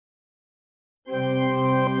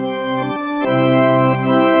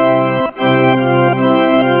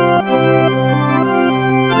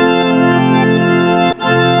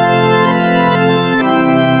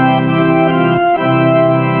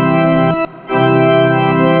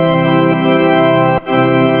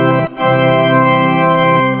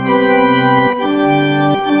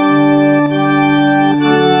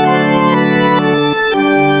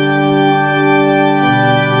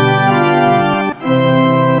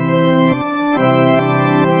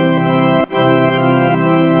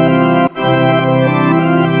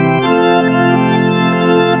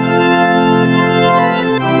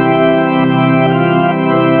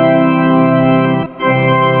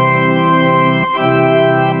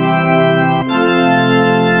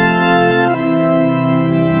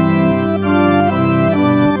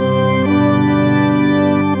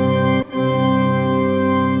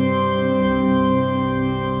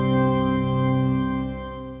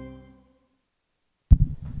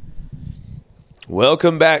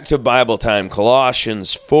Welcome back to Bible Time,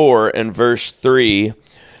 Colossians 4 and verse 3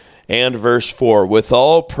 and verse 4.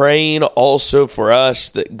 Withal praying also for us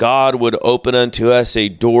that God would open unto us a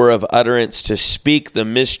door of utterance to speak the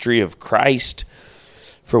mystery of Christ,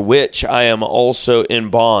 for which I am also in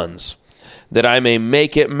bonds, that I may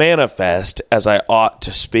make it manifest as I ought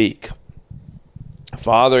to speak.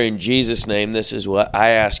 Father, in Jesus' name, this is what I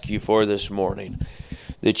ask you for this morning,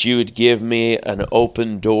 that you would give me an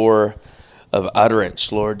open door of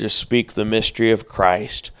utterance, Lord, to speak the mystery of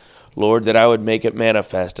Christ. Lord, that I would make it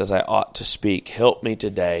manifest as I ought to speak. Help me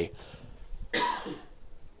today.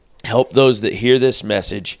 Help those that hear this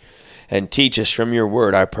message and teach us from your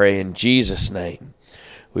word, I pray in Jesus' name.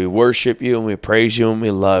 We worship you and we praise you and we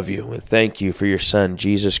love you. We thank you for your Son,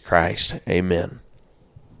 Jesus Christ. Amen.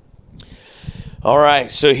 All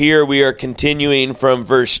right, so here we are continuing from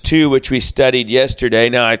verse 2, which we studied yesterday.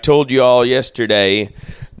 Now, I told you all yesterday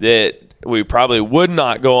that we probably would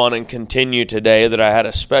not go on and continue today, that I had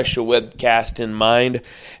a special webcast in mind,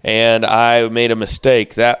 and I made a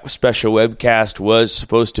mistake. That special webcast was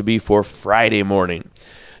supposed to be for Friday morning,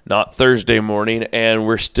 not Thursday morning, and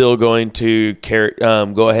we're still going to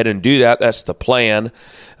go ahead and do that. That's the plan.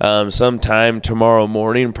 Sometime tomorrow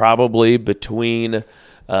morning, probably between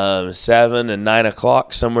 7 and 9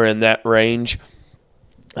 o'clock, somewhere in that range.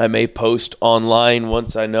 I may post online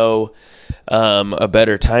once I know a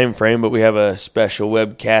better time frame, but we have a special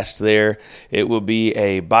webcast there. It will be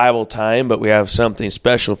a Bible time, but we have something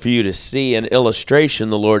special for you to see, an illustration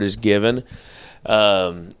the Lord has given.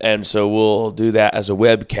 And so we'll do that as a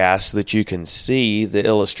webcast so that you can see the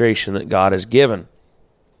illustration that God has given.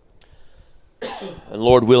 And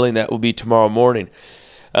Lord willing, that will be tomorrow morning.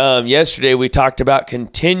 Yesterday we talked about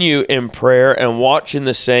continue in prayer and watching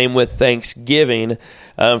the same with thanksgiving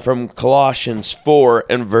from Colossians 4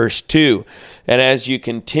 and verse 2. And as you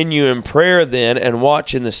continue in prayer then and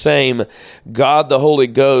watching the same, God the Holy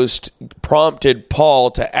Ghost prompted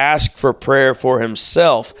Paul to ask for prayer for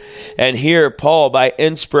himself. And here Paul, by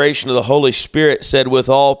inspiration of the Holy Spirit, said,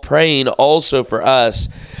 withal praying also for us,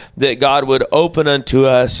 that God would open unto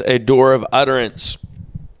us a door of utterance.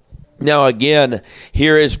 Now again,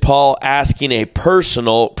 here is Paul asking a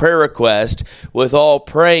personal prayer request, withal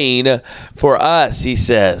praying for us, he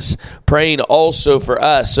says. Praying also for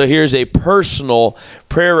us. So here's a personal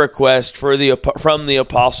prayer request from the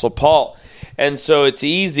Apostle Paul. And so it's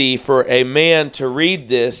easy for a man to read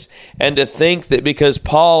this and to think that because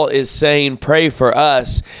Paul is saying pray for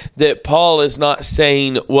us, that Paul is not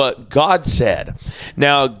saying what God said.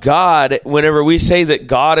 Now, God, whenever we say that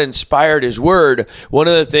God inspired his word, one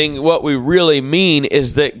of the things, what we really mean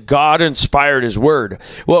is that God inspired his word.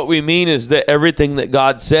 What we mean is that everything that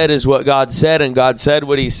God said is what God said, and God said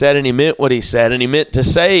what he said, and he meant what he said, and he meant to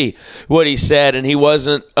say what he said, and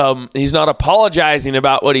he's not apologizing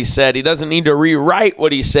about what he said. He doesn't need to rewrite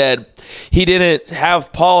what he said. He didn't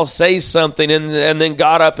have Paul say something and then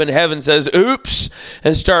God up in heaven says, oops,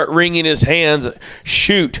 and start wringing his hands.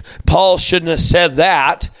 Shoot, Paul shouldn't have said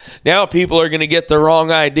that. Now people are going to get the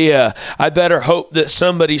wrong idea. I better hope that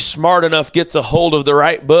somebody smart enough gets a hold of the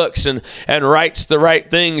right books and writes the right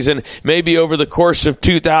things, and maybe over the course of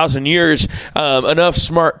 2,000 years, enough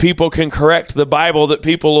smart people can correct the Bible that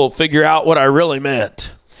people will figure out what I really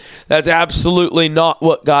meant. That's absolutely not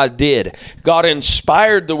what God did. God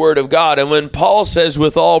inspired the Word of God. And when Paul says,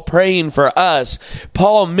 withal praying for us,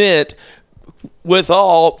 Paul meant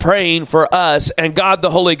withal praying for us, and God the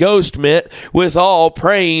Holy Ghost meant withal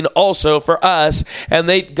praying also for us,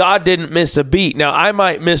 and God didn't miss a beat. Now, I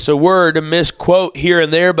might miss a word, a misquote here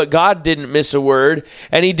and there, but God didn't miss a word,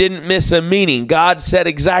 and he didn't miss a meaning. God said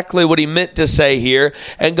exactly what he meant to say here,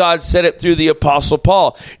 and God said it through the Apostle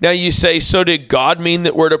Paul. Now, you say, so did God mean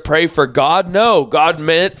that we're to pray for God? No, God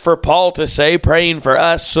meant for Paul to say praying for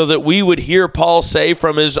us so that we would hear Paul say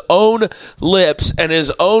from his own lips and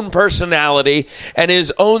his own personality and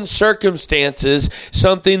his own circumstances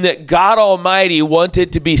something that God Almighty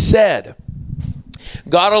wanted to be said.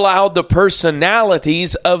 God allowed the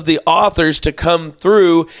personalities of the authors to come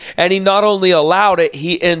through, and he not only allowed it,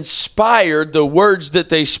 he inspired the words that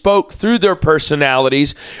they spoke through their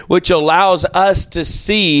personalities, which allows us to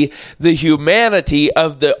see the humanity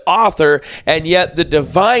of the author and yet the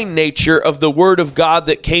divine nature of the Word of God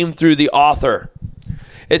that came through the author.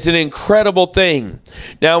 It's an incredible thing.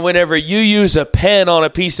 Now, whenever you use a pen on a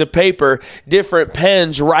piece of paper, different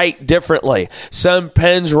pens write differently. Some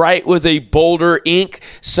pens write with a bolder ink,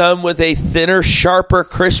 some with a thinner, sharper,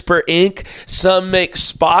 crisper ink. Some make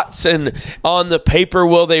spots and on the paper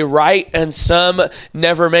will they write, and some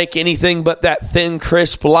never make anything but that thin,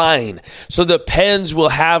 crisp line. So the pens will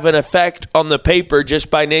have an effect on the paper just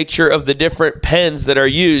by nature of the different pens that are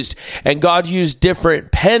used. And God used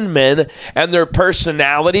different penmen, and their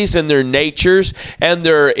personalities and their natures and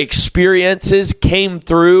their experiences came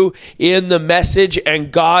through in the message,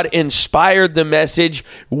 and God inspired the message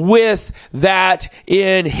with that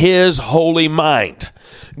in his holy mind.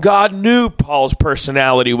 God knew Paul's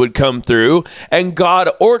personality would come through, and God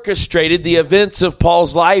orchestrated the events of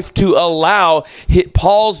Paul's life to allow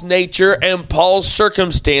Paul's nature and Paul's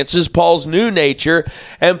circumstances, Paul's new nature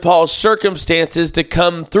and Paul's circumstances to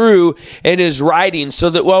come through in his writing, so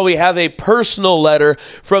that while we have a personal letter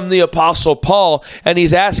from the Apostle Paul, and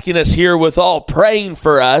he's asking us here with all praying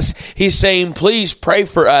for us, he's saying, please pray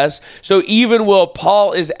for us. So even while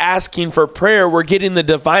Paul is asking for prayer, we're getting the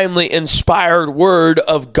divinely inspired word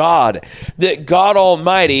of God, that God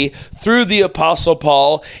Almighty, through the Apostle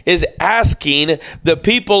Paul, is asking the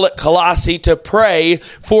people at Colossae to pray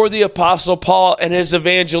for the Apostle Paul and his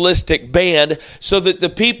evangelistic band, so that the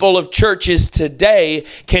people of churches today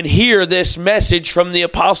can hear this message from the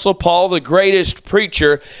Apostle Paul, the greatest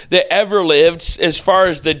preacher that ever lived as far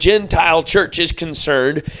as the Gentile church is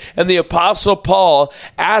concerned. And the Apostle Paul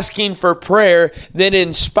asking for prayer then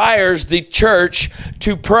inspires the church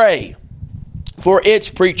to pray for its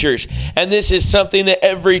preachers. And this is something that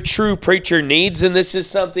every true preacher needs, and this is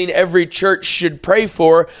something every church should pray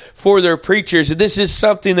for their preachers. This is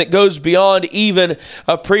something that goes beyond even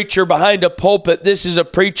a preacher behind a pulpit. This is a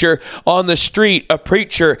preacher on the street, a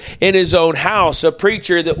preacher in his own house, a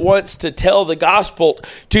preacher that wants to tell the gospel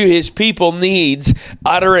to his people needs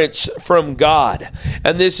utterance from God.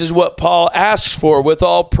 And this is what Paul asks for, with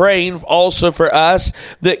all praying also for us,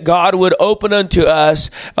 that God would open unto us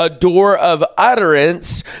a door of utterance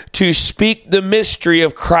to speak the mystery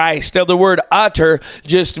of Christ. Now, the word utter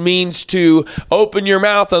just means to open your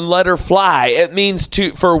mouth and let her fly. It means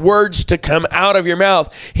for words to come out of your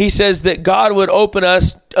mouth. He says that God would open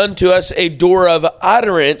unto us a door of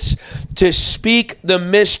utterance to speak the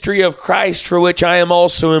mystery of Christ, for which I am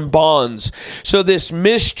also in bonds. So this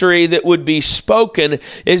mystery that would be spoken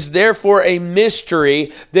is therefore a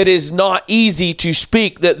mystery that is not easy to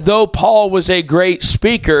speak. That though Paul was a great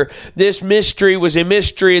speaker, this mystery was a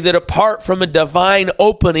mystery that apart from a divine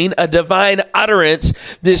opening, a divine utterance,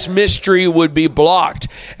 this mystery would be blocked.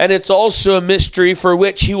 And it's also a mystery for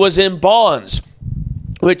which he was in bonds.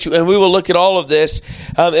 And we will look at all of this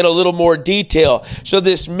in a little more detail. So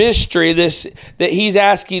this mystery, that he's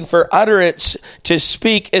asking for utterance to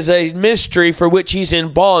speak, is a mystery for which he's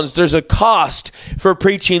in bonds. There's a cost for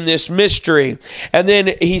preaching this mystery. And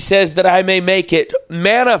then he says that I may make it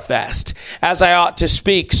manifest as I ought to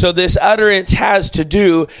speak. So this utterance has to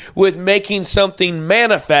do with making something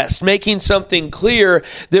manifest, making something clear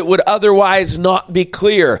that would otherwise not be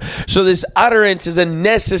clear. So this utterance is a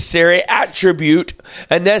necessary attribute,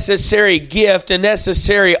 a necessary gift, a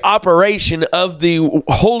necessary operation of the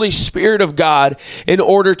Holy Spirit of God in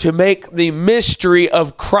order to make the mystery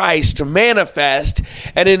of Christ manifest,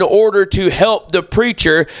 and in order to help the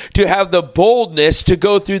preacher to have the boldness to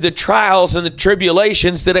go through the trials and the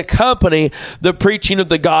tribulations that accompany the preaching of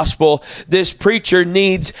the gospel. This preacher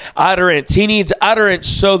needs utterance. He needs utterance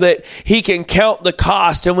so that he can count the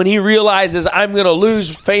cost, and when he realizes I'm going to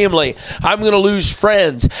lose family, I'm going to lose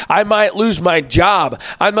friends, I might lose my job,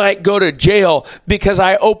 I might go to jail because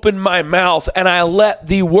I opened my mouth and I let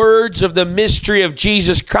the words of the mystery of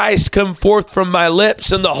Jesus Christ come forth from my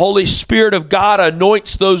lips, and the Holy Spirit of God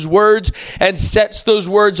anoints those words and sets those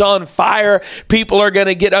words on fire. People are going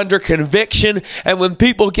to get under conviction, and when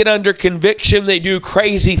people get under conviction, they do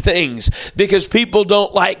crazy things because people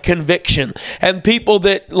don't like conviction. And people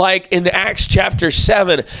that, like in Acts chapter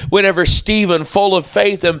 7, whenever Stephen, full of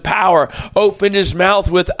faith and power, opened his mouth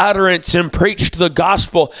with utterance and preached the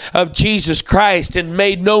gospel of Jesus Christ and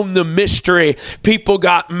made known the mystery, people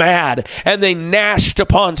got mad and they gnashed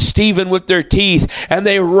upon Stephen with their teeth, and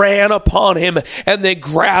they ran upon him and they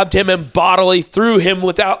grabbed him and bodily threw him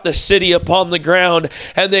without the city upon the ground,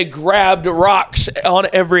 and they grabbed rocks on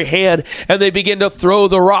every hand and they began to throw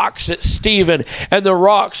the rocks at Stephen, and the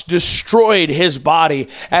rocks destroyed his body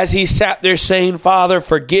as he sat there saying, Father,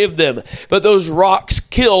 forgive them. But those rocks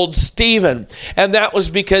killed Stephen, and that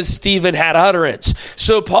was because Stephen had utterance.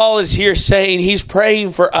 So Paul is here saying he's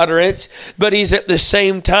praying for utterance, but he's at the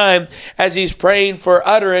same time, as he's praying for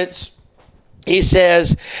utterance, he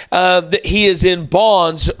says that he is in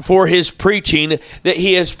bonds for his preaching, that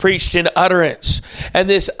he has preached in utterance. And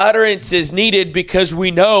this utterance is needed because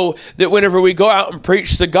we know that whenever we go out and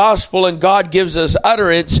preach the gospel and God gives us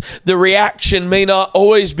utterance, the reaction may not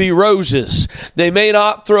always be roses. They may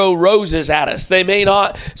not throw roses at us. They may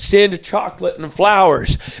not send chocolate and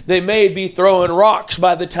flowers. They may be throwing rocks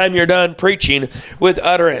by the time you're done preaching with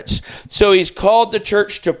utterance. So he's called the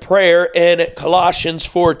church to prayer in Colossians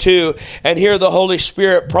 4:2, and here the Holy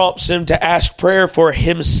Spirit prompts him to ask prayer for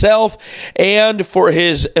himself and for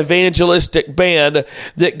his evangelistic band,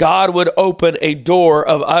 that God would open a door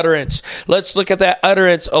of utterance. Let's look at that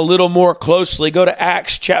utterance a little more closely. Go to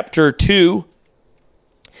Acts chapter 2.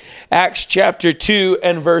 Acts chapter 2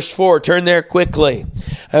 and verse 4. Turn there quickly.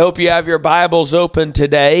 I hope you have your Bibles open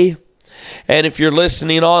today. And if you're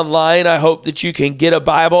listening online, I hope that you can get a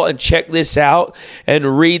Bible and check this out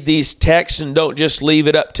and read these texts and don't just leave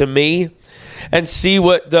it up to me. And see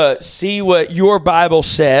what your Bible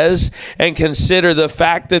says, and consider the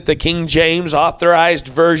fact that the King James Authorized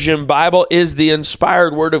Version Bible is the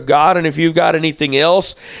inspired Word of God. And if you've got anything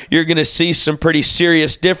else, you're going to see some pretty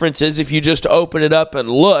serious differences if you just open it up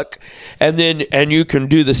and look, and you can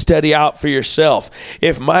do the study out for yourself.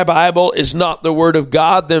 If my Bible is not the Word of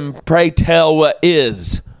God, then pray tell what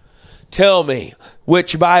is. Tell me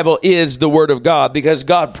which Bible is the Word of God, because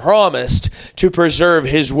God promised to preserve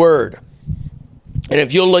His Word. And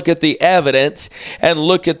if you'll look at the evidence and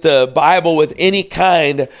look at the Bible with any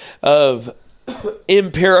kind of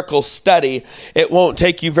empirical study, it won't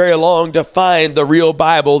take you very long to find the real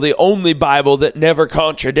Bible, the only Bible that never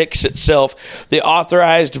contradicts itself, the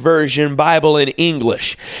Authorized Version Bible in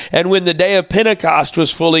English. And when the day of Pentecost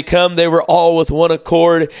was fully come, they were all with one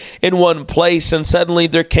accord in one place, and suddenly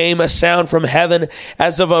there came a sound from heaven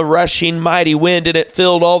as of a rushing mighty wind, and it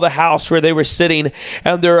filled all the house where they were sitting.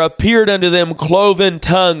 And there appeared unto them cloven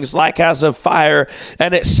tongues like as of fire,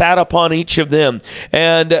 and it sat upon each of them.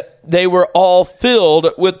 And they were all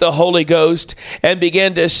filled with the Holy Ghost and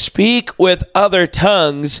began to speak with other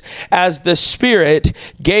tongues as the Spirit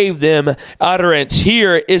gave them utterance.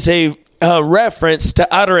 Here is a reference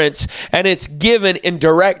to utterance, and it's given in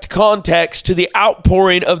direct context to the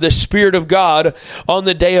outpouring of the Spirit of God on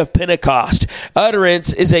the day of Pentecost.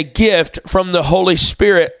 Utterance is a gift from the Holy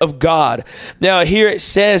Spirit of God. Now here it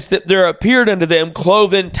says that there appeared unto them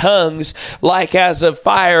cloven tongues like as of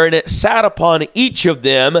fire, and it sat upon each of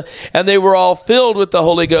them, and they were all filled with the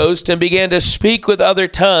Holy Ghost and began to speak with other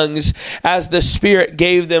tongues as the Spirit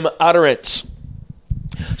gave them utterance.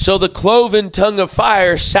 So the cloven tongue of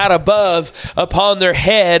fire sat above upon their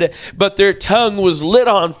head, but their tongue was lit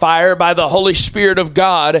on fire by the Holy Spirit of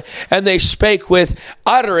God, and they spake with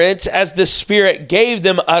utterance as the Spirit gave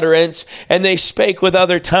them utterance, and they spake with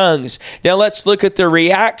other tongues. Now let's look at the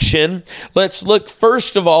reaction. Let's look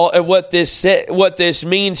first of all at what this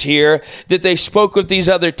means here, that they spoke with these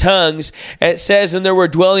other tongues. And it says, and there were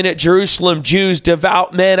dwelling at Jerusalem Jews,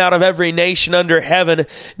 devout men out of every nation under heaven.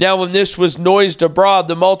 Now when this was noised abroad,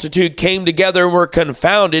 the multitude came together and were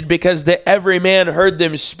confounded, because that every man heard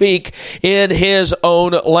them speak in his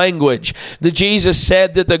own language. The Jesus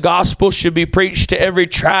said that the gospel should be preached to every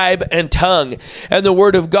tribe and tongue. And the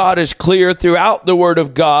word of God is clear throughout the word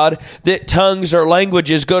of God that tongues are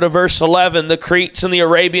languages. Go to verse 11, the Cretes and the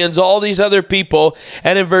Arabians, all these other people.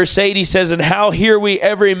 And in verse 8 he says, and how hear we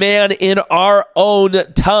every man in our own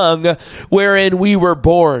tongue wherein we were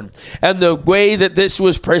born. And the way that this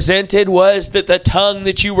was presented was that the tongue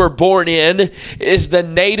that you were born in is the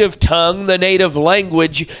native tongue, the native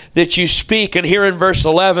language that you speak. And here in verse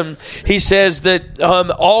 11, he says that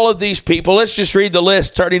all of these people, let's just read the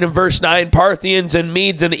list starting in verse 9, Parthians and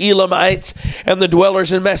Medes and Elamites and the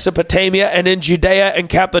dwellers in Mesopotamia and in Judea and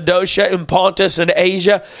Cappadocia and Pontus and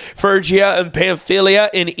Asia, Phrygia and Pamphylia,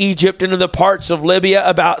 in Egypt and in the parts of Libya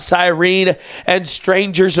about Cyrene, and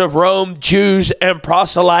strangers of Rome, Jews and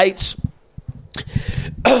proselytes,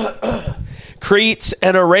 Cretes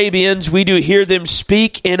and Arabians, we do hear them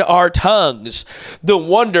speak in our tongues the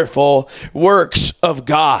wonderful works of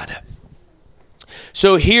God.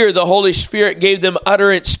 So here the Holy Spirit gave them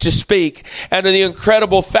utterance to speak. And the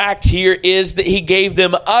incredible fact here is that he gave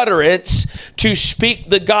them utterance to speak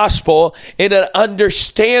the gospel in an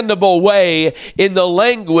understandable way in the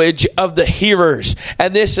language of the hearers.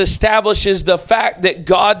 And this establishes the fact that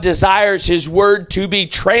God desires his word to be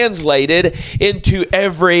translated into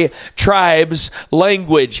every tribe's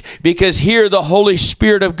language. Because here the Holy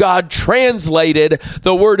Spirit of God translated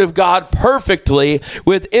the word of God perfectly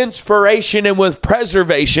with inspiration and with presence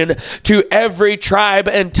preservation to every tribe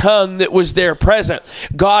and tongue that was there present.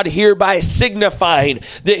 God hereby signifying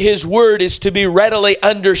that his word is to be readily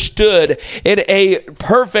understood in a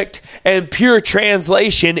perfect and pure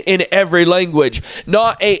translation in every language,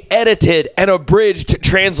 not a edited and abridged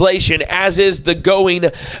translation, as is the going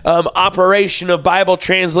operation of Bible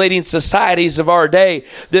translating societies of our day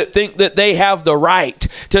that think that they have the right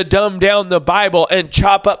to dumb down the Bible and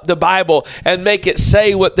chop up the Bible and make it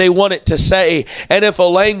say what they want it to say. And if a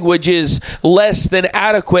language is less than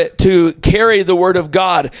adequate to carry the word of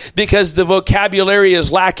God because the vocabulary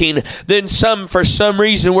is lacking, then for some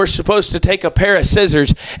reason we're supposed to take a pair of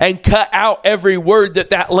scissors and cut out every word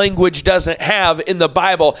that language doesn't have in the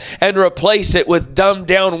Bible and replace it with dumbed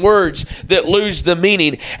down words that lose the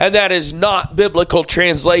meaning. And that is not biblical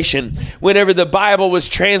translation. Whenever the Bible was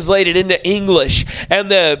translated into English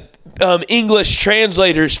and the English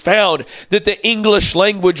translators found that the English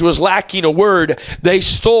language was lacking a word, they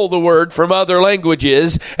stole the word from other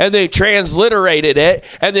languages and they transliterated it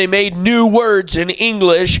and they made new words in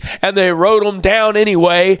English and they wrote them down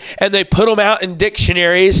anyway and they put them out in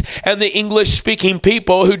dictionaries. And the English speaking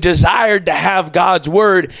people who desired to have God's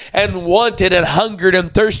word and wanted and hungered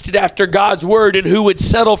and thirsted after God's word and who would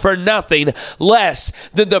settle for nothing less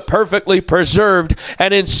than the perfectly preserved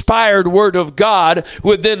and inspired word of God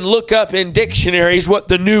would then look up in dictionaries what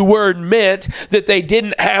the new word meant that they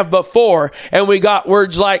didn't have before. And we got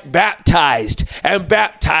words like baptized and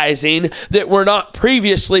baptizing that were not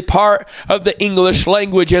previously part of the English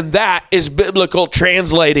language. And that is biblical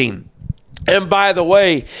translating. And by the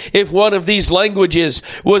way, if one of these languages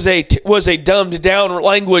was a dumbed down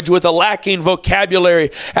language with a lacking vocabulary,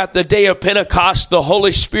 at the day of Pentecost, the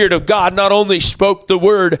Holy Spirit of God not only spoke the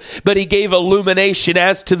word, but he gave illumination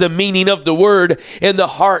as to the meaning of the word in the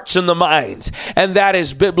hearts and the minds. And that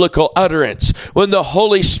is biblical utterance. When the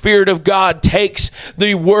Holy Spirit of God takes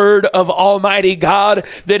the word of Almighty God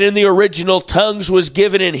that in the original tongues was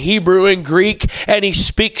given in Hebrew and Greek, and he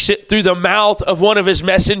speaks it through the mouth of one of his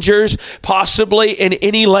messengers, possibly in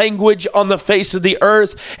any language on the face of the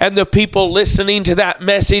earth, and the people listening to that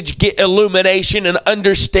message get illumination and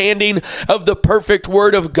understanding of the perfect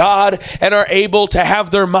word of God and are able to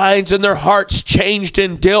have their minds and their hearts changed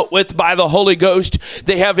and dealt with by the Holy Ghost.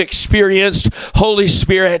 They have experienced Holy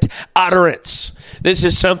Spirit utterance. This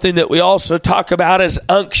is something that we also talk about as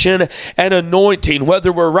unction and anointing,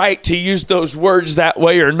 whether we're right to use those words that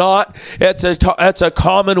way or not. That's a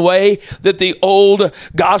common way that the old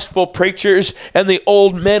gospel preachers and the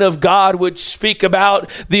old men of God would speak about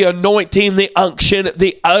the anointing, the unction,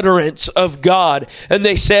 the utterance of God. And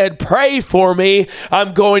they said, pray for me,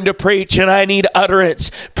 I'm going to preach and I need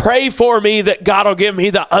utterance. Pray for me that God will give me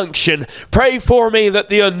the unction. Pray for me that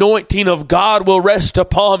the anointing of God will rest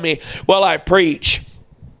upon me while I preach.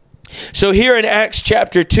 So here in Acts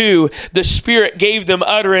chapter 2, the Spirit gave them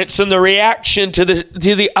utterance, and the reaction to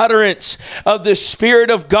the utterance of the Spirit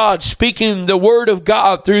of God speaking the word of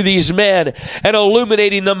God through these men and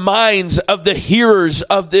illuminating the minds of the hearers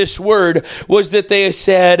of this word was that they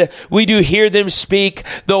said, we do hear them speak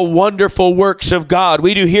the wonderful works of God.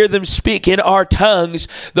 We do hear them speak in our tongues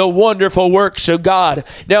the wonderful works of God.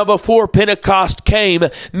 Now before Pentecost came,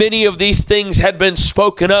 many of these things had been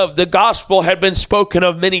spoken of. The gospel had been spoken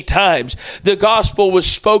of many times. The gospel was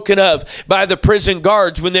spoken of by the prison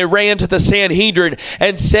guards when they ran to the Sanhedrin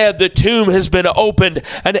and said, the tomb has been opened.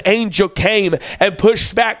 An angel came and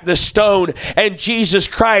pushed back the stone, and Jesus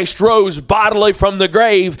Christ rose bodily from the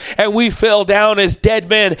grave, and we fell down as dead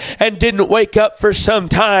men and didn't wake up for some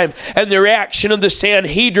time. And the reaction of the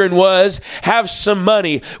Sanhedrin was, have some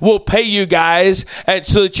money, we'll pay you guys and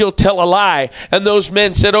so that you'll tell a lie. And those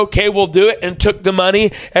men said, okay, we'll do it, and took the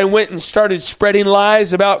money and went and started spreading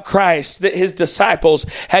lies about Christ, that his disciples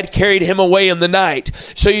had carried him away in the night.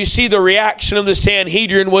 So you see, the reaction of the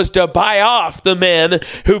Sanhedrin was to buy off the men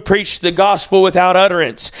who preached the gospel without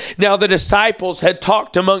utterance. Now the disciples had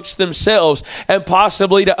talked amongst themselves and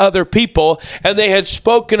possibly to other people, and they had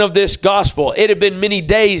spoken of this gospel. It had been many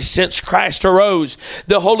days since Christ arose.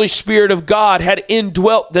 The Holy Spirit of God had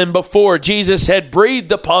indwelt them before. Jesus had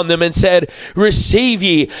breathed upon them and said, receive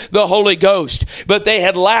ye the Holy Ghost. But they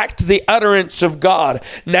had lacked the utterance of God.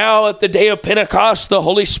 Now at the day of Pentecost, the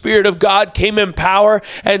Holy Spirit of God came in power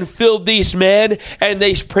and filled these men, and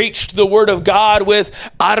they preached the word of God with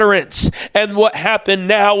utterance. And what happened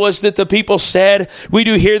now was that the people said, we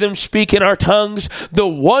do hear them speak in our tongues the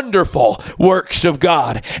wonderful works of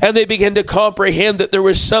God. And they began to comprehend that there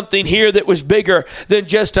was something here that was bigger than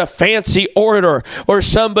just a fancy orator or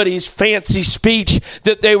somebody's fancy speech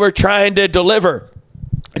that they were trying to deliver.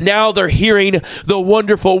 Now they're hearing the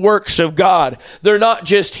wonderful works of God. They're not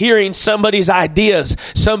just hearing somebody's ideas,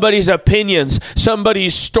 somebody's opinions,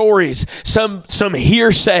 somebody's stories, some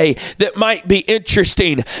hearsay that might be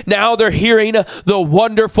interesting. Now they're hearing the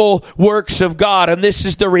wonderful works of God. And this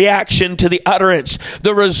is the reaction to the utterance.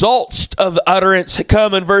 The results of the utterance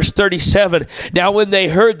come in verse 37. Now when they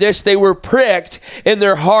heard this, they were pricked in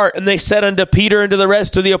their heart, and they said unto Peter and to the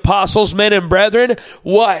rest of the apostles, Men and brethren,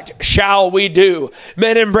 what shall we do?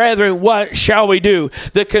 Men and brethren, what shall we do?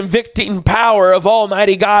 The convicting power of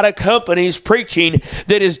Almighty God accompanies preaching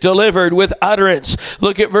that is delivered with utterance.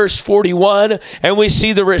 Look at verse 41, and we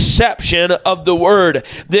see the reception of the word.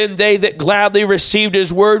 Then they that gladly received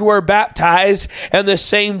his word were baptized, and the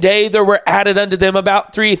same day there were added unto them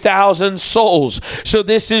about 3,000 souls. So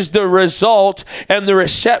this is the result and the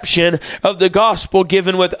reception of the gospel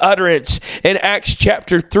given with utterance. In Acts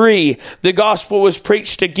chapter 3, the gospel was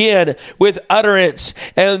preached again with utterance.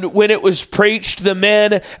 And when it was preached, the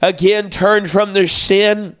men again turned from their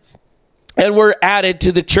sin and were added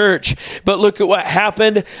to the church. But look at what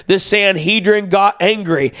happened. The Sanhedrin got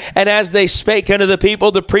angry, and as they spake unto the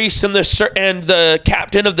people, the priests and the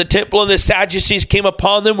captain of the temple and the Sadducees came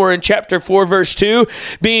upon them. We're in chapter 4, verse 2,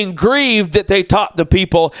 being grieved that they taught the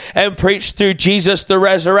people and preached through Jesus the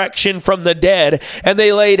resurrection from the dead. And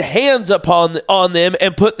they laid hands on them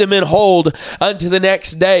and put them in hold unto the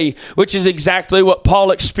next day, which is exactly what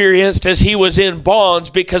Paul experienced as he was in bonds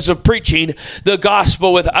because of preaching the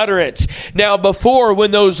gospel with utterance. Now before,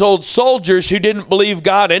 when those old soldiers who didn't believe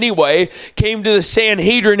God anyway came to the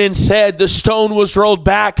Sanhedrin and said, the stone was rolled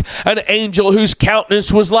back, an angel whose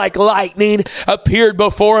countenance was like lightning appeared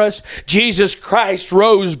before us. Jesus Christ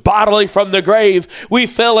rose bodily from the grave. We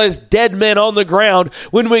fell as dead men on the ground.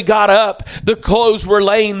 When we got up, the clothes were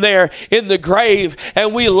laying there in the grave,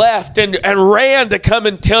 and we left and ran to come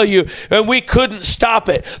and tell you, and we couldn't stop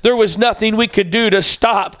it. There was nothing we could do to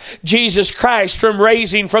stop Jesus Christ from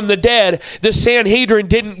raising from the dead. The Sanhedrin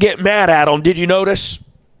didn't get mad at him. Did you notice?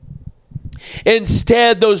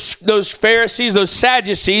 Instead, those Pharisees, those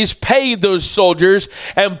Sadducees paid those soldiers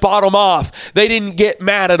and bought them off. They didn't get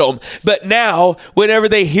mad at them. But now, whenever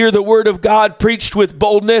they hear the word of God preached with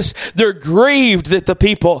boldness, they're grieved that the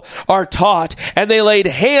people are taught. And they laid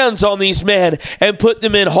hands on these men and put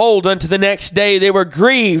them in hold unto the next day. They were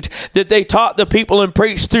grieved that they taught the people and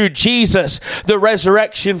preached through Jesus the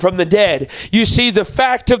resurrection from the dead. You see, the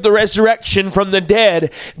fact of the resurrection from the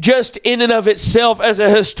dead, just in and of itself as a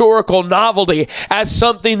historical novelty, as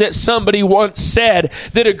something that somebody once said,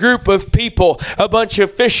 that a group of people, a bunch of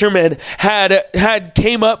fishermen had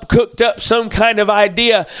came up, cooked up some kind of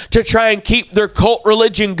idea to try and keep their cult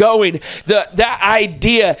religion going. That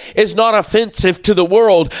idea is not offensive to the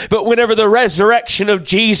world, but whenever the resurrection of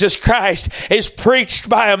Jesus Christ is preached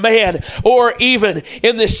by a man, or even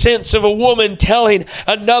in the sense of a woman telling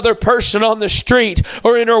another person on the street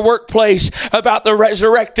or in her workplace about the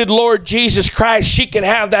resurrected Lord Jesus Christ, she can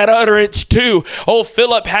have that utterance too. Old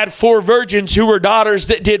Philip had 4 virgins who were daughters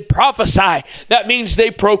that did prophesy. That means they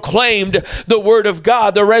proclaimed the word of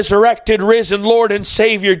God, the resurrected, risen Lord and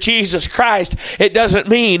Savior Jesus Christ. It doesn't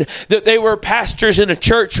mean that they were pastors in a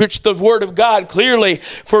church, which the word of God clearly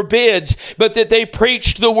forbids, but that they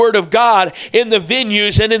preached the word of God in the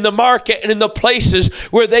venues and in the market and in the places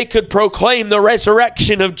where they could proclaim the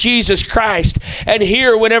resurrection of Jesus Christ. And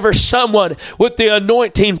here, whenever someone with the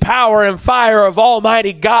anointing power and fire of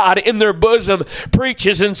Almighty God in their bosom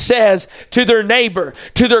preaches and says to their neighbor,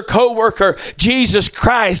 to their co-worker, Jesus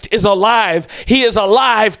Christ is alive. He is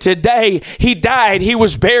alive today. He died, he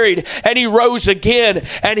was buried, and he rose again,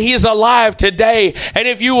 and he is alive today. And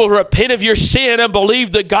if you will repent of your sin and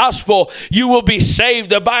believe the gospel, you will be saved.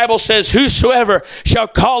 The Bible says, whosoever shall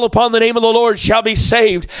call upon the name of the Lord shall be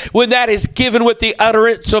saved. When that is given with the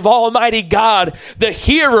utterance of Almighty God, the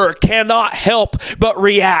hearer cannot help but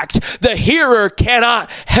react. The hearer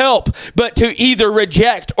cannot help but to either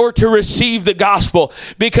reject or to receive the gospel.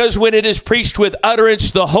 Because when it is preached with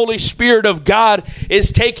utterance, the Holy Spirit of God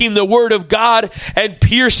is taking the word of God and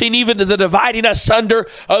piercing even to the dividing asunder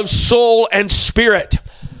of soul and spirit.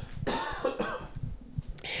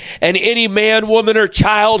 And any man, woman, or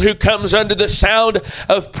child who comes under the sound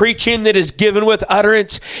of preaching that is given with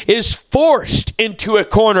utterance is forced into a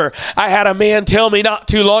corner. I had a man tell me not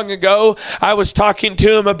too long ago, I was talking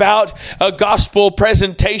to him about a gospel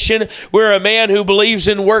presentation where a man who believes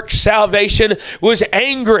in works salvation was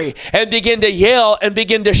angry and began to yell and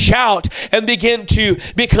begin to shout and begin to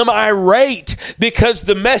become irate because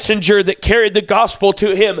the messenger that carried the gospel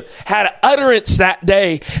to him had utterance that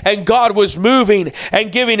day, and God was moving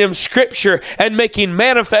and giving him them scripture and making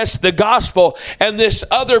manifest the gospel. And this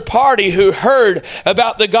other party who heard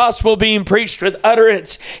about the gospel being preached with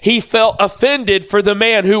utterance, he felt offended for the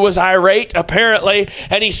man who was irate, apparently.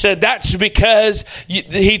 And he said, that's because,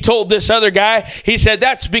 he told this other guy, he said,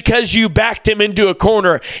 that's because you backed him into a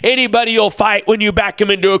corner. Anybody will fight when you back him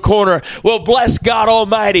into a corner. Well, bless God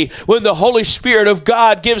Almighty, when the Holy Spirit of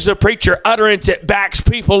God gives a preacher utterance, it backs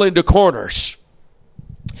people into corners.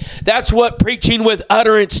 That's what preaching with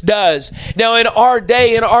utterance does. Now, in our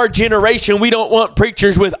day, in our generation, we don't want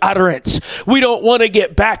preachers with utterance. We don't want to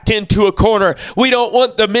get backed into a corner. We don't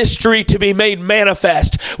want the mystery to be made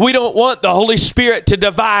manifest. We don't want the Holy Spirit to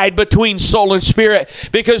divide between soul and spirit,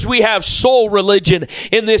 because we have soul religion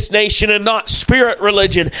in this nation and not spirit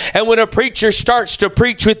religion. And when a preacher starts to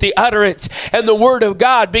preach with the utterance and the Word of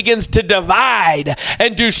God begins to divide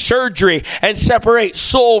and do surgery and separate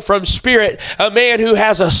soul from spirit, a man who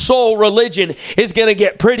has a soul religion is going to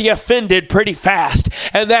get pretty offended pretty fast.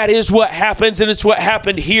 And that is what happens, and it's what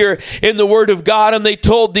happened here in the Word of God. And they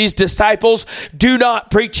told these disciples, do not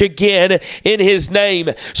preach again in His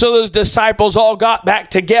name. So those disciples all got back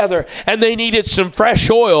together, and they needed some fresh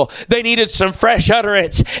oil. They needed some fresh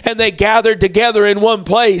utterance, and they gathered together in one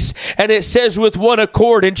place. And it says with one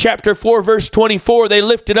accord in chapter 4, verse 24, they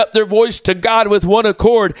lifted up their voice to God with one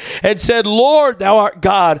accord and said, Lord, thou art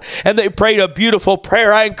God. And they prayed a beautiful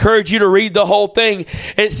prayer. I encourage you to read the whole thing.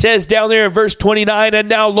 It says down there in verse 29, and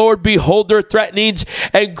now, Lord, behold their threatenings,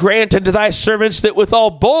 and grant unto thy servants that with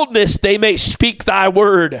all boldness they may speak thy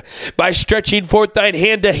word, by stretching forth thine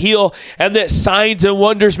hand to heal, and that signs and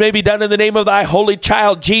wonders may be done in the name of thy holy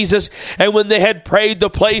child Jesus. And when they had prayed, the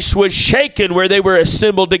place was shaken where they were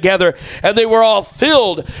assembled together, and they were all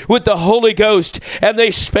filled with the Holy Ghost, and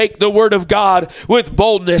they spake the word of God with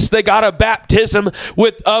boldness. They got a baptism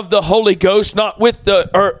of the Holy Ghost, not with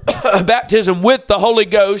a baptism with the Holy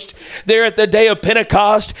Ghost there at the day of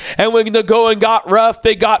Pentecost. And when the going got rough,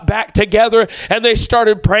 they got back together and they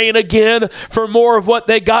started praying again for more of what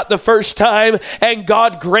they got the first time. And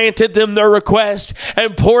God granted them their request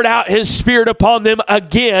and poured out His Spirit upon them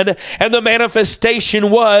again. And the manifestation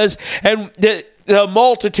was, and the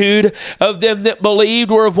multitude of them that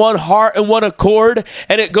believed were of one heart and one accord.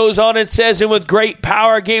 And it goes on and says, and with great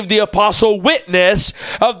power gave the apostle witness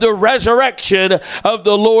of the resurrection of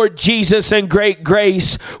the Lord Jesus, and great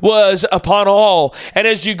grace was upon all. And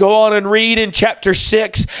as you go on and read in chapter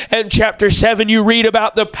 6 and chapter 7, you read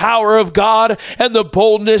about the power of God and the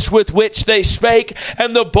boldness with which they spake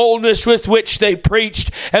and the boldness with which they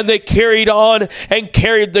preached, and they carried on and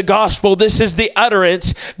carried the gospel. This is the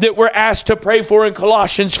utterance that we're asked to pray for in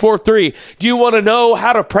Colossians 4:3. Do you want to know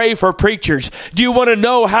how to pray for preachers? Do you want to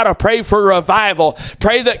know how to pray for revival?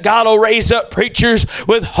 Pray that God will raise up preachers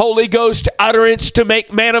with Holy Ghost utterance to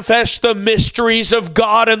make manifest the mysteries of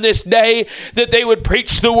God in this day, that they would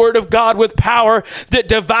preach the word of God with power that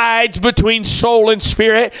divides between soul and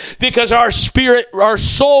spirit, because our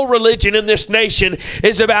soul religion in this nation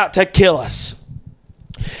is about to kill us.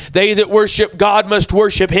 They that worship God must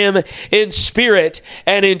worship Him in spirit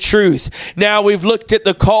and in truth. Now, we've looked at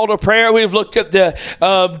the call to prayer. We've looked at the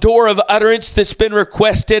door of utterance that's been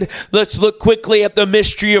requested. Let's look quickly at the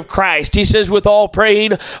mystery of Christ. He says, with all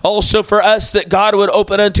praying also for us, that God would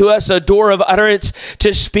open unto us a door of utterance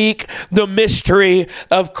to speak the mystery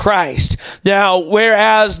of Christ. Now,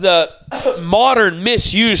 whereas the modern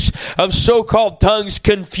misuse of so-called tongues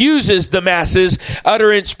confuses the masses,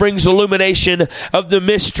 utterance brings illumination of the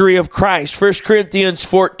mystery of Christ. 1 Corinthians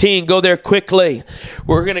 14. Go there quickly.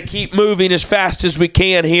 We're going to keep moving as fast as we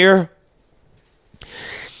can here.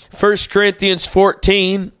 1 Corinthians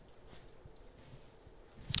 14.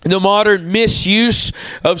 The modern misuse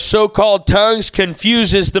of so-called tongues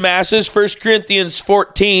confuses the masses. 1 Corinthians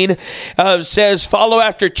 14 says, follow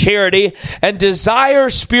after charity and desire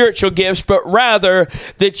spiritual gifts, but rather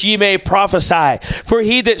that ye may prophesy. For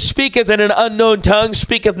he that speaketh in an unknown tongue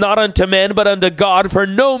speaketh not unto men, but unto God, for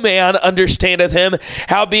no man understandeth him.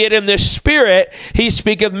 Howbeit in the Spirit he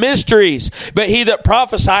speaketh mysteries. But he that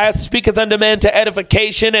prophesieth speaketh unto men to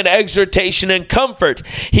edification and exhortation and comfort.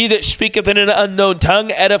 He that speaketh in an unknown tongue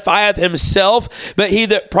edifieth himself, but he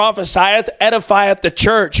that prophesieth edifieth the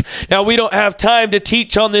church. Now, we don't have time to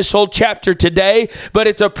teach on this whole chapter today, but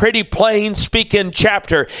it's a pretty plain speaking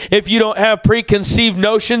chapter. If you don't have preconceived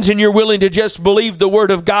notions and you're willing to just believe the word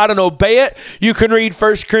of God and obey it, you can read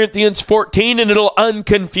 1 Corinthians 14 and it'll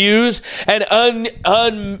unconfuse and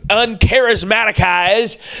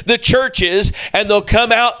uncharismaticize the churches, and they'll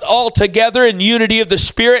come out all together in unity of the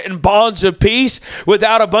Spirit and bonds of peace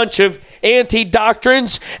without a bunch of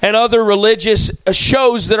anti-doctrines and other religious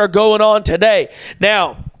shows that are going on today.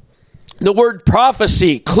 Now, The word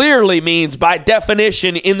prophecy clearly means, by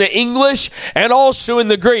definition, in the English and also in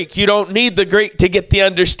the Greek. You don't need the Greek to get the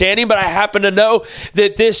understanding, but I happen to know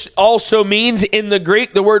that this also means in the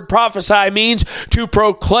Greek, the word prophesy means to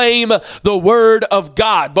proclaim the word of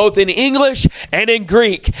God, both in English and in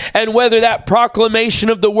Greek. And whether that proclamation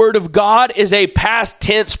of the word of God is a past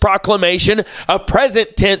tense proclamation, a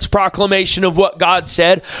present tense proclamation of what God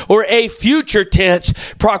said, or a future tense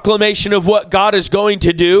proclamation of what God is going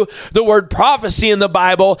to do, the word prophecy in the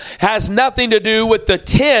Bible has nothing to do with the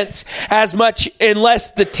tense as much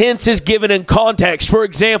unless the tense is given in context. For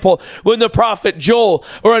example, when the prophet Joel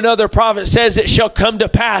or another prophet says it shall come to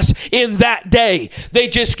pass in that day, they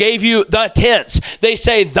just gave you the tense. They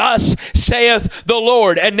say, thus saith the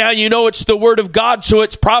Lord. And now you know it's the word of God, so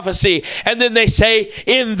it's prophecy. And then they say,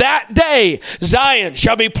 in that day, Zion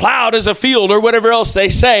shall be plowed as a field, or whatever else they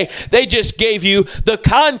say. They just gave you the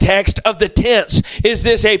context of the tense. Is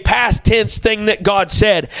this a past tense thing that God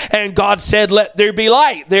said? And God said, let there be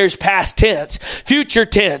light. There's past tense. Future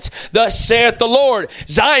tense, thus saith the Lord,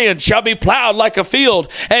 Zion shall be plowed like a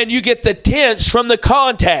field. And you get the tense from the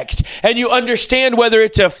context, and you understand whether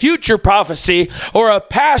it's a future prophecy or a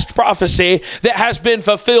past prophecy that has been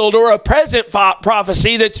fulfilled, or a present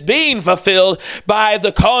prophecy that's being fulfilled by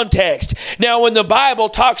the context. Now, when the Bible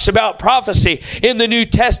talks about prophecy in the New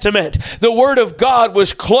Testament, the word of God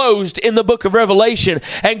was closed in the book of Revelation,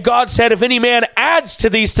 and God said, if any man adds to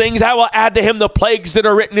these things, I will add to him the plagues that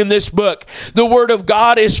are written in this book. The word of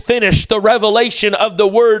God is finished. The revelation of the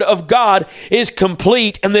word of God is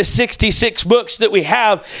complete. And the 66 books that we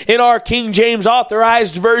have in our King James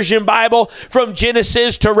Authorized Version Bible, from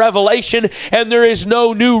Genesis to Revelation, and there is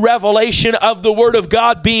no new revelation of the word of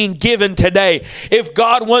God being given today. If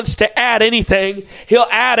God wants to add anything, he'll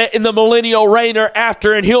add it in the millennial reign or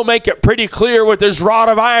after, and he'll make it pretty clear with his rod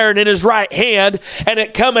of iron in his right hand, and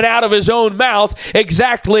it coming out of his own mouth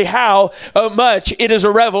exactly how much it is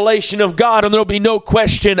a revelation of God, and there'll be no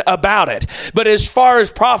question about it. But as far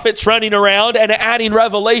as prophets running around and adding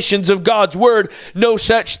revelations of God's word, no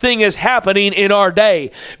such thing is happening in our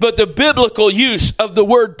day. But the biblical use of the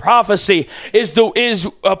word prophecy is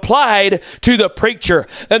applied to the preacher,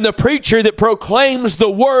 and the preacher that proclaims the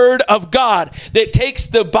word of God, that takes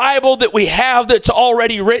the Bible that we have that's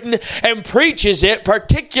already written and preaches it,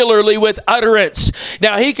 particularly with utterance.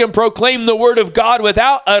 Now, he can proclaim the word of God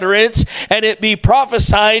without utterance and it be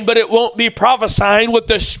prophesying, but it won't be prophesying with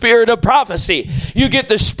the spirit of prophecy. You get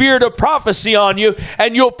the spirit of prophecy on you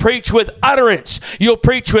and you'll preach with utterance. You'll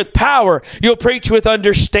preach with power. You'll preach with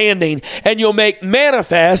understanding, and you'll make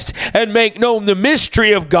manifest and make known the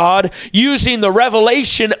mystery of God using the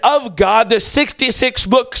revelation of God, the 66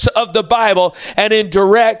 books of the Bible, and in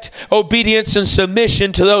direct obedience and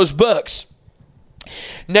submission to those books.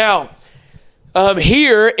 Now,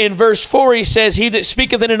 here in verse 4, he says, he that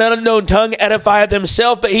speaketh in an unknown tongue edifieth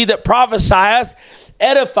himself, but he that prophesieth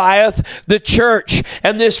edifieth the church.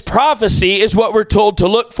 And this prophecy is what we're told to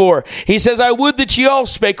look for. He says, I would that ye all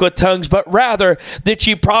spake with tongues, but rather that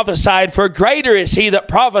ye prophesied. For greater is he that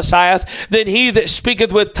prophesieth than he that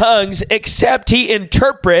speaketh with tongues, except he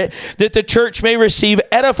interpret, that the church may receive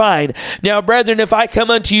edifying. Now, brethren, if I come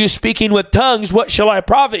unto you speaking with tongues, what shall I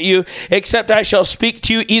profit you, except I shall speak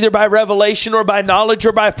to you either by revelation, or by knowledge,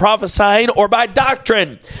 or by prophesying, or by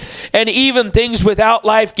doctrine? And even things without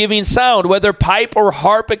life-giving sound, whether pipe or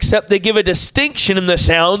harp, except they give a distinction in the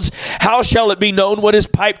sounds, how shall it be known what is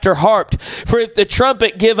piped or harped? For if the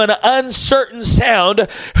trumpet give an uncertain sound,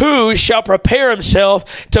 who shall prepare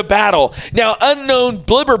himself to battle? Now, unknown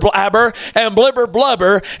blibber blabber and blibber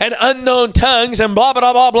blubber and unknown tongues and blah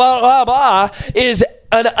blah blah blah blah blah is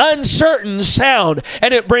an uncertain sound,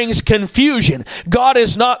 and it brings confusion. God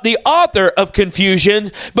is not the author of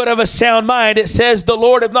confusion, but of a sound mind. It says, the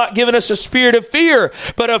Lord hath not given us a spirit of fear,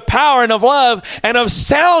 but of power and of love and of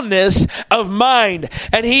soundness of mind.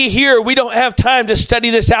 And we don't have time to study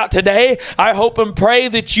this out today. I hope and pray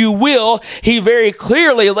that you will. He very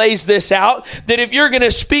clearly lays this out, that if you're going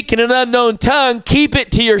to speak in an unknown tongue, keep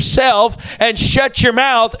it to yourself and shut your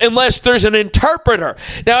mouth unless there's an interpreter.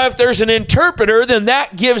 Now, if there's an interpreter, then that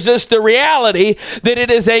gives us the reality that it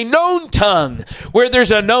is a known tongue. Where there's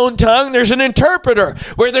a known tongue, there's an interpreter.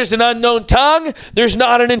 Where there's an unknown tongue, there's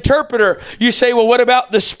not an interpreter. You say, well, what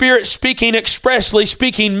about the Spirit speaking expressly,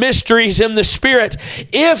 speaking mysteries in the Spirit?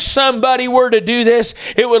 If somebody were to do this,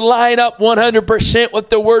 it would line up 100% with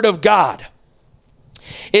the Word of God.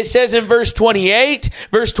 It says in verse 28,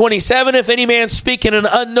 verse 27, if any man speak in an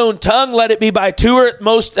unknown tongue, let it be by two or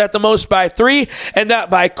at the most by three, and that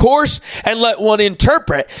by course, and let one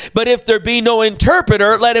interpret. But if there be no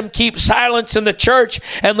interpreter, let him keep silence in the church,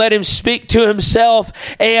 and let him speak to himself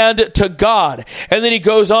and to God. And then he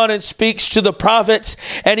goes on and speaks to the prophets,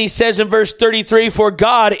 and he says in verse 33, for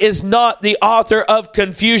God is not the author of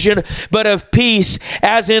confusion, but of peace,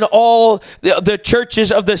 as in all the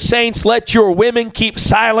churches of the saints. Let your women keep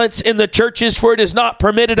silence in the churches, for it is not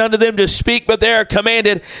permitted unto them to speak, but they are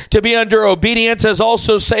commanded to be under obedience, as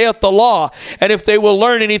also saith the law. And if they will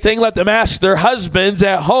learn anything, let them ask their husbands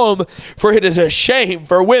at home, for it is a shame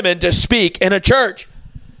for women to speak in a church.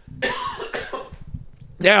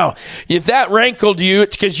 Now, if that rankled you,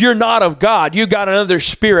 it's because you're not of God. You got another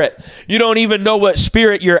spirit. You don't even know what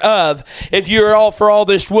spirit you're of. If you're all for all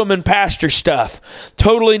this woman pastor stuff,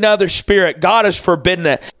 totally another spirit. God has forbidden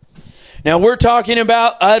it. Now, we're talking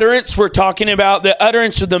about utterance. We're talking about the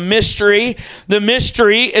utterance of the mystery. The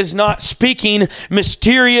mystery is not speaking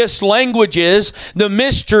mysterious languages. The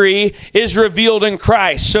mystery is revealed in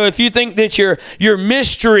Christ. So if you think that your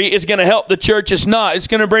mystery is going to help the church, it's not. It's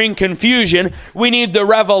going to bring confusion. We need the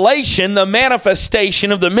revelation, the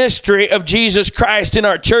manifestation of the mystery of Jesus Christ in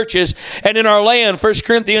our churches and in our land. 1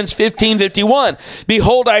 Corinthians 15:51.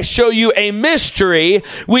 Behold, I show you a mystery.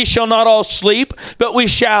 We shall not all sleep, but we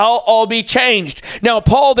shall all be changed. Now,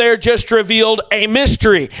 Paul there just revealed a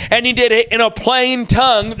mystery, and he did it in a plain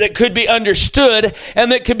tongue that could be understood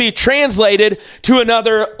and that could be translated to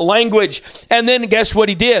another language. And then guess what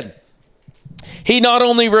he did? He not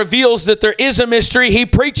only reveals that there is a mystery, he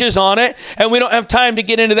preaches on it, and we don't have time to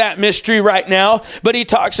get into that mystery right now, but he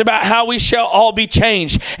talks about how we shall all be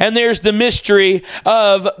changed. And there's the mystery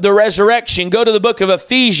of the resurrection. Go to the book of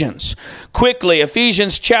Ephesians quickly.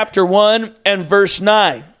 Ephesians chapter 1 and verse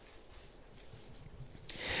 9.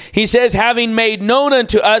 He says, having made known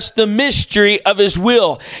unto us the mystery of his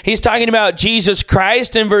will. He's talking about Jesus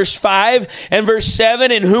Christ in verse 5 and verse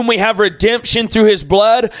 7, in whom we have redemption through his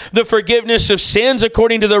blood, the forgiveness of sins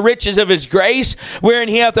according to the riches of his grace, wherein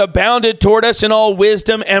he hath abounded toward us in all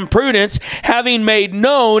wisdom and prudence, having made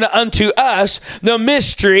known unto us the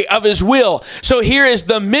mystery of his will. So here is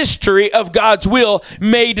the mystery of God's will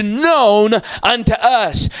made known unto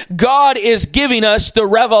us. God is giving us the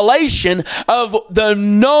revelation of the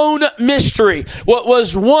known mystery. What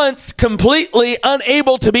was once completely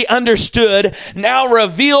unable to be understood, now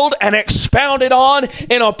revealed and expounded on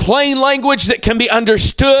in a plain language that can be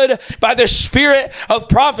understood by the spirit of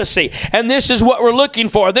prophecy. And this is what we're looking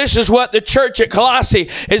for. This is what the church at Colossae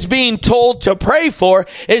is being told to pray for,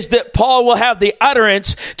 is that Paul will have the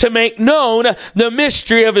utterance to make known the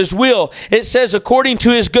mystery of his will. It says, according to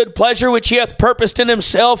his good pleasure, which he hath purposed in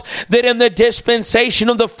himself, that in the dispensation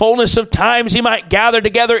of the fullness of times he might gather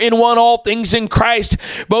together in one all things in Christ,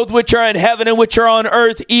 both which are in heaven and which are on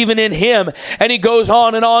earth, even in him. And he goes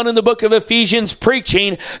on and on in the book of Ephesians,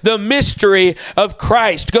 preaching the mystery of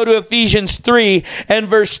Christ. Go to Ephesians 3 and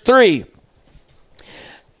verse 3.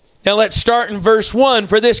 Now let's start in verse 1.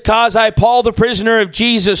 For this cause I, Paul, the prisoner of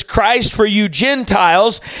Jesus Christ, for you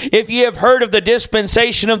Gentiles, if ye have heard of the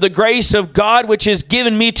dispensation of the grace of God, which is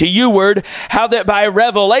given me to youward, how that by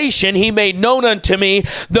revelation he made known unto me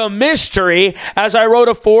the mystery, as I wrote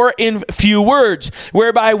afore in few words,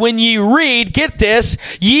 whereby when ye read, get this,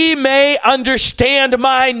 ye may understand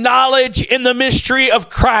my knowledge in the mystery of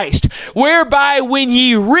Christ. Whereby when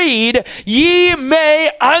ye read, ye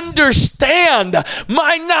may understand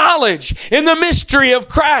my knowledge in the mystery of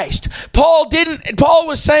Christ. Paul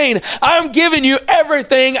was saying, I'm giving you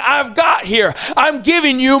everything I've got here. I'm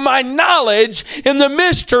giving you my knowledge in the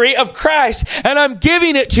mystery of Christ, and I'm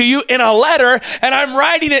giving it to you in a letter, and I'm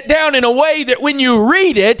writing it down in a way that when you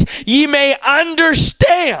read it, ye may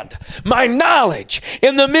understand my knowledge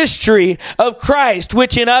in the mystery of Christ,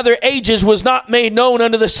 which in other ages was not made known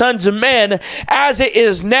unto the sons of men, as it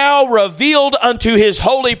is now revealed unto his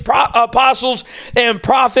holy apostles and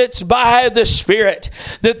prophets by the Spirit,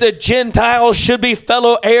 that the Gentiles should be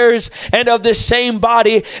fellow heirs and of the same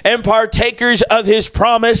body, and partakers of his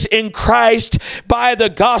promise in Christ, by the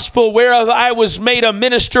gospel whereof I was made a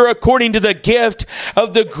minister according to the gift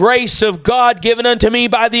of the grace of God given unto me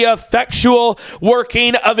by the effectual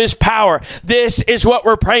working of his power. This is what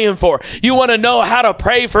we're praying for. You want to know how to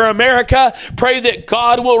pray for America? Pray that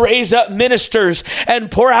God will raise up ministers and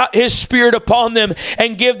pour out his Spirit upon them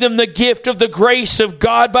and give them the gift of the grace of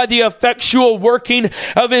God God by the effectual working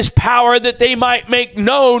of His power, that they might make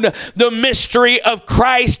known the mystery of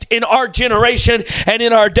Christ in our generation and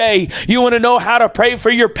in our day. You want to know how to pray for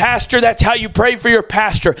your pastor? That's how you pray for your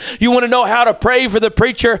pastor. You want to know how to pray for the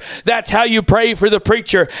preacher? That's how you pray for the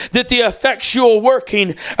preacher. That the effectual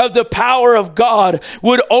working of the power of God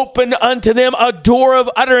would open unto them a door of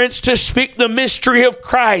utterance to speak the mystery of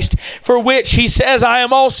Christ, for which He says, I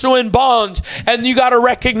am also in bonds. And you got to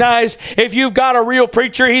recognize, if you've got a real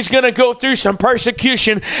preacher, he's going to go through some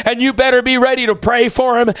persecution, and you better be ready to pray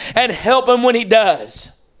for him and help him when he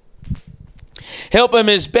does. Help him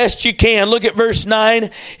as best you can. Look at verse 9.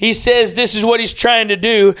 He says this is what he's trying to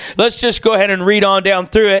do. Let's just go ahead and read on down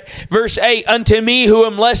through it. Verse 8, unto me who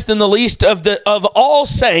am less than the least of all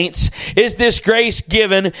saints is this grace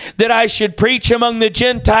given, that I should preach among the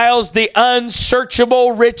Gentiles the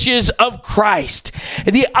unsearchable riches of Christ.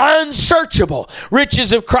 The unsearchable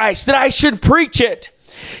riches of Christ, that I should preach it.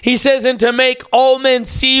 He says, and to make all men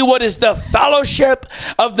see what is the fellowship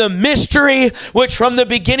of the mystery which from the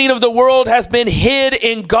beginning of the world hath been hid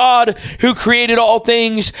in God, who created all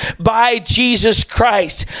things by Jesus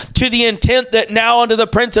Christ, to the intent that now unto the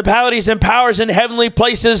principalities and powers in heavenly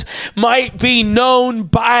places might be known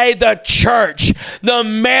by the church the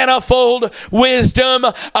manifold wisdom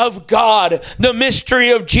of God. The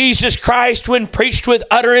mystery of Jesus Christ, when preached with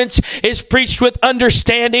utterance, is preached with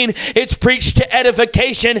understanding. It's preached to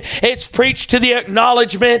edification. It's preached to the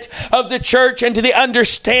acknowledgement of the church and to the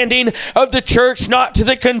understanding of the church, not to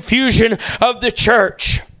the confusion of the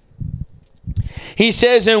church. He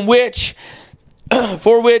says, in which,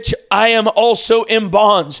 for which I am also in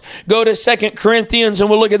bonds. Go to 2 Corinthians and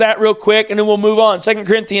we'll look at that real quick and then we'll move on. 2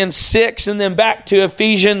 Corinthians 6 and then back to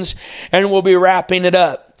Ephesians and we'll be wrapping it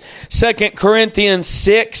up. 2 Corinthians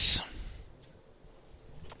 6.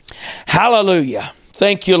 Hallelujah.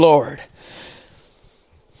 Thank you, Lord.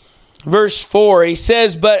 Verse 4, he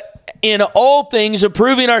says, but in all things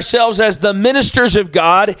approving ourselves as the ministers of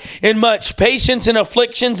God, in much patience and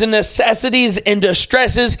afflictions and necessities and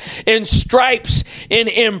distresses, in stripes, in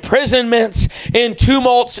imprisonments, in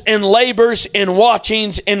tumults, in labors, in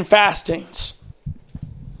watchings, in fastings.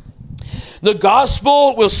 The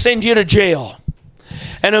gospel will send you to jail.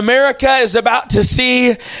 And America is about to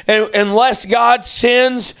see, unless God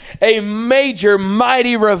sends a major,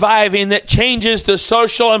 mighty reviving that changes the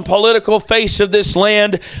social and political face of this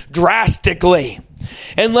land drastically.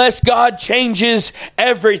 Unless God changes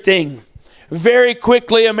everything. Very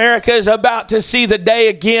quickly, America is about to see the day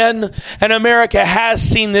again, and America has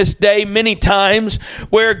seen this day many times,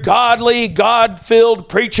 where godly, God-filled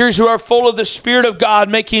preachers who are full of the Spirit of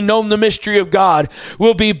God, making known the mystery of God,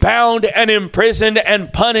 will be bound and imprisoned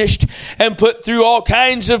and punished and put through all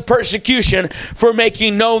kinds of persecution for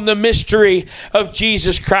making known the mystery of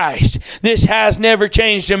Jesus Christ. This has never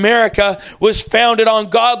changed. America was founded on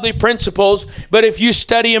godly principles, but if you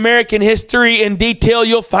study American history in detail,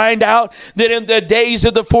 you'll find out that in the days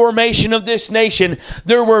of the formation of this nation,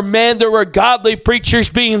 there were godly preachers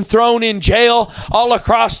being thrown in jail all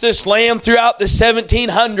across this land throughout the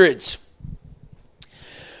 1700s.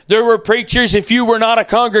 There were preachers, if you were not a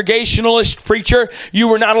Congregationalist preacher, you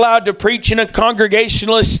were not allowed to preach in a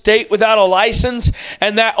Congregationalist state without a license,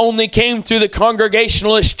 and that only came through the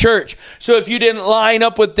Congregationalist church. So if you didn't line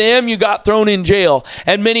up with them, you got thrown in jail.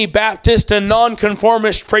 And many Baptist and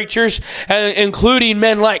nonconformist preachers, including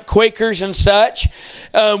men like Quakers and such,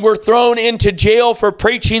 were thrown into jail for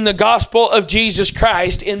preaching the gospel of Jesus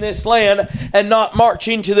Christ in this land and not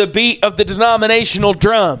marching to the beat of the denominational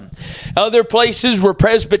drum. Other places were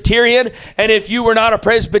Presbyterian, and if you were not a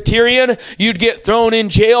Presbyterian, you'd get thrown in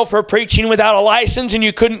jail for preaching without a license, and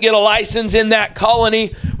you couldn't get a license in that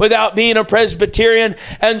colony without being a Presbyterian,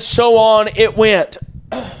 and so on it went.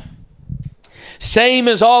 Same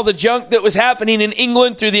as all the junk that was happening in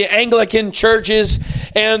England through the Anglican churches,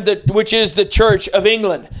 which is the Church of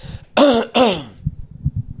England.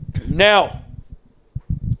 Now,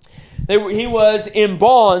 he was in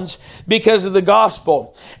bonds because of the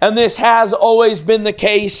gospel. And this has always been the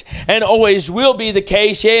case and always will be the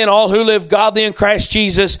case. Yea, and all who live godly in Christ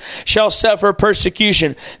Jesus shall suffer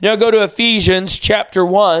persecution. Now go to Ephesians chapter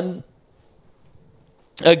 1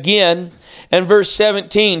 again and verse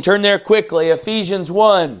 17. Turn there quickly. Ephesians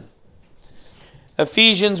 1.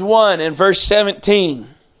 Ephesians 1 and verse 17.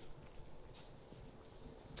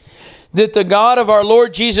 that the God of our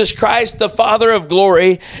Lord Jesus Christ, the Father of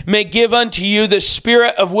glory, may give unto you the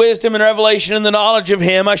spirit of wisdom and revelation and the knowledge of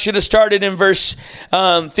him. I should have started in verse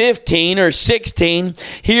 15 or 16.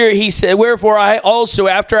 Here he said, wherefore I also,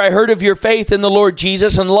 after I heard of your faith in the Lord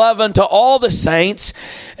Jesus and love unto all the saints,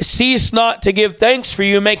 cease not to give thanks for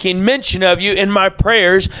you, making mention of you in my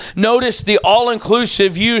prayers. Notice the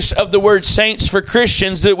all-inclusive use of the word saints for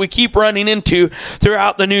Christians that we keep running into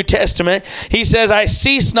throughout the New Testament. He says, I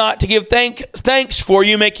cease not to give thanks for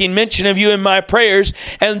you, making mention of you in my prayers.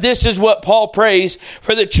 And this is what Paul prays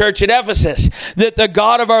for the church at Ephesus, that the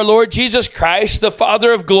God of our Lord Jesus Christ, the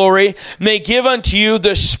Father of glory, may give unto you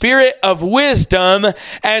the spirit of wisdom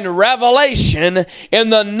and revelation in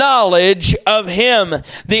the knowledge of him,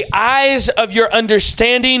 the eyes of your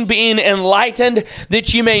understanding being enlightened,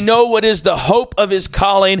 that you may know what is the hope of his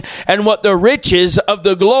calling and what the riches of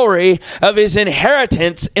the glory of his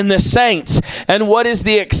inheritance in the saints, and what is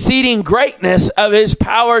the exceeding greatness of his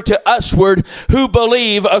power to usward who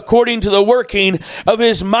believe, according to the working of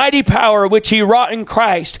his mighty power which he wrought in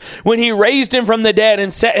Christ when he raised him from the dead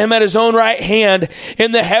and set him at his own right hand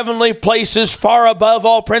in the heavenly places, far above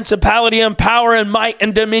all principality and power and might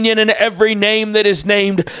and dominion and every name that is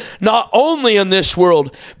named, not only in this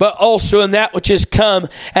world but also in that which is come,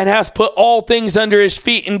 and hath put all things under his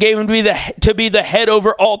feet, and gave him to be the head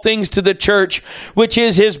over all things to the church, which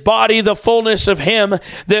is his body, the fullness of him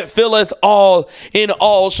that filleth all in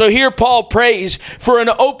all. So here Paul prays for an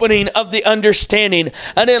opening of the understanding,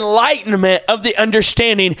 an enlightenment of the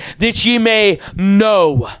understanding, that ye may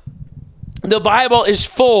know. The Bible is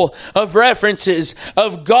full of references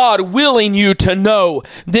of God willing you to know.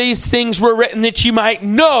 These things were written that you might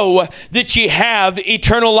know that ye have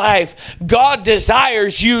eternal life. God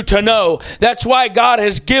desires you to know. That's why God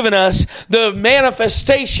has given us the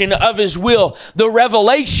manifestation of his will, the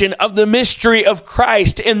revelation of the mystery of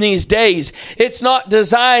Christ in these days. It's not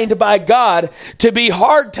designed by God to be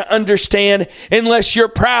hard to understand unless you're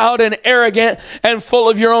proud and arrogant and full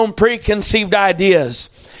of your own preconceived ideas.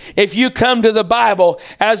 If you come to the Bible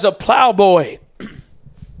as a plowboy,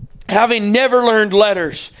 having never learned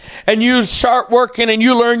letters, and you start working and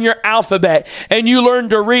you learn your alphabet, and you learn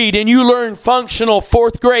to read, and you learn functional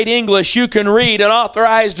 4th grade English, you can read an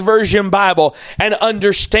authorized version Bible and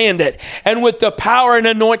understand it. And with the power and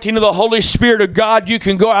anointing of the Holy Spirit of God, you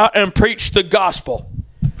can go out and preach the gospel.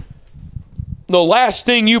 The last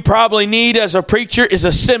thing you probably need as a preacher is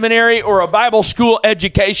a seminary or a Bible school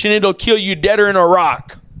education. It'll kill you deader than a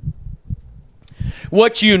rock.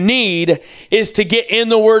 What you need is to get in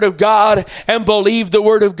the Word of God and believe the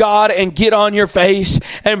Word of God and get on your face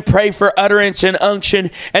and pray for utterance and unction,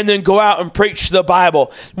 and then go out and preach the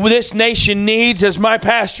Bible. This nation needs, as my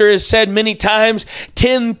pastor has said many times,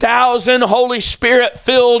 10,000 Holy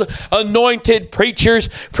Spirit-filled, anointed preachers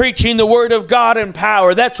preaching the Word of God in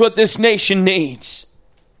power. That's what this nation needs.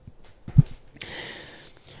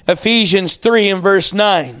 Ephesians 3 and verse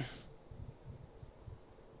 9.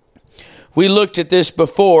 We looked at this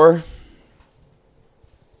before.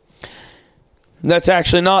 That's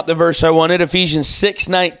actually not the verse I wanted. Ephesians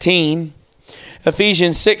 6:19.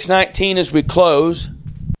 Ephesians 6:19 as we close.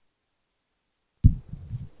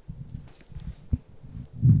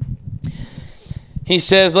 He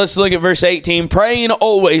says, let's look at verse 18. Praying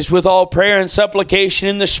always with all prayer and supplication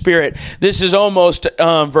in the Spirit. This is almost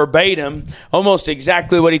verbatim, almost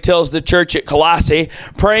exactly what he tells the church at Colossae.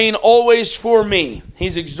 Praying always for me.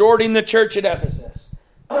 He's exhorting the church at Ephesus.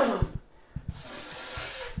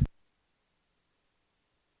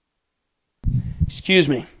 Excuse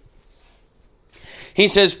me. He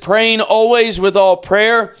says, praying always with all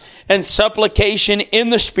prayer and supplication in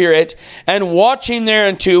the Spirit, and watching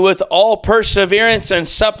thereunto with all perseverance and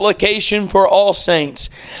supplication for all saints,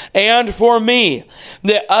 and for me,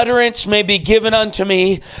 that utterance may be given unto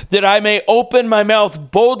me, that I may open my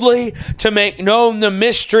mouth boldly to make known the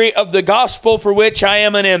mystery of the gospel, for which I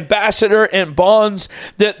am an ambassador in bonds,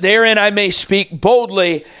 that therein I may speak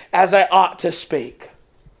boldly as I ought to speak.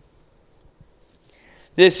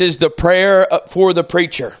 This is the prayer for the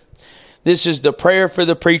preacher. This is the prayer for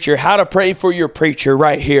the preacher. How to pray for your preacher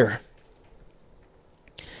right here.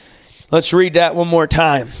 Let's read that one more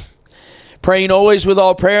time. Praying always with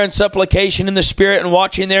all prayer and supplication in the Spirit, and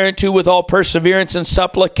watching thereunto with all perseverance and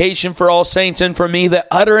supplication for all saints, and for me, that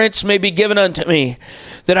utterance may be given unto me,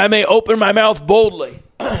 that I may open my mouth boldly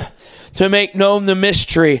to make known the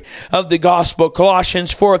mystery of the gospel.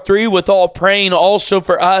 Colossians 4:3, with all praying also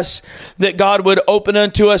for us, that God would open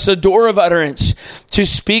unto us a door of utterance to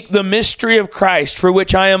speak the mystery of Christ, for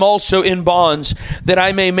which I am also in bonds, that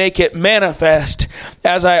I may make it manifest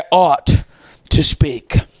as I ought to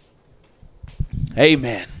speak.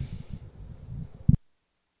 Amen.